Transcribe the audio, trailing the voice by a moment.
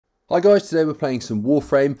Hi guys, today we're playing some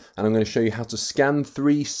Warframe and I'm going to show you how to scan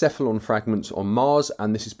 3 CEPHALON fragments on Mars,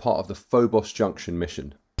 and this is part of the Phobos Junction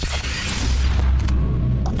mission.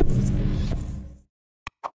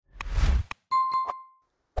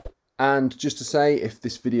 And just to say, if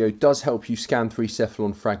this video does help you scan 3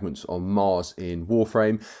 CEPHALON fragments on Mars in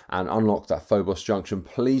Warframe and unlock that Phobos Junction,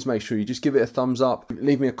 please make sure you just give it a thumbs up,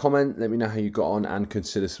 leave me a comment, let me know how you got on, and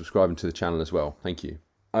consider subscribing to the channel as well. Thank you.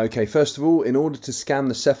 Okay, first of all, in order to scan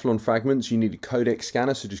the CEPHALON fragments, you need a Codex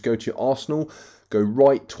Scanner. So just go to your arsenal, go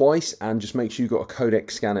right twice, and just make sure you've got a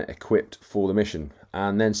Codex Scanner equipped for the mission.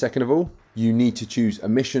 And then second of all, you need to choose a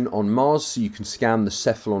mission on Mars so you can scan the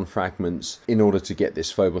CEPHALON fragments in order to get this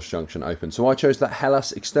Phobos Junction open. So I chose that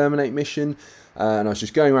Hellas Exterminate mission, and I was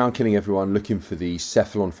just going around killing everyone looking for the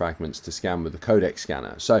CEPHALON fragments to scan with the Codex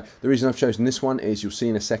Scanner. So the reason I've chosen this one is, you'll see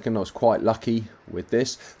in a second, I was quite lucky with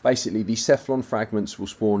this. Basically, these CEPHALON fragments will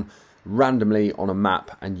spawn randomly on a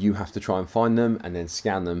map and you have to try and find them and then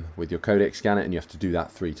scan them with your Codex Scanner, and you have to do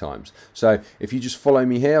that 3 times. So if you just follow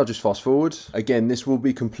me here, I'll just fast forward. Again, this will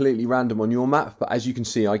be completely random on your map, but as you can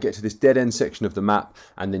see, I get to this dead end section of the map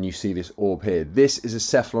and then you see this orb here. This is a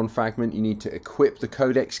CEPHALON fragment. You need to equip the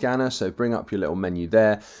Codex Scanner, so bring up your little menu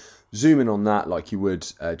there. Zoom in on that like you would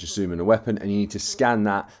just zoom in a weapon, and you need to scan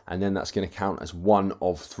that, and then that's going to count as one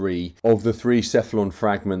of 3 of the 3 CEPHALON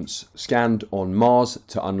fragments scanned on Mars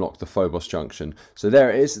to unlock the Phobos Junction. So there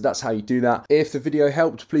it is, that's how you do that. If the video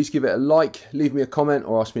helped, please give it a like, leave me a comment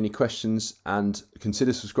or ask me any questions, and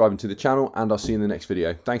consider subscribing to the channel, and I'll see you in the next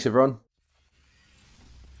video. Thanks everyone.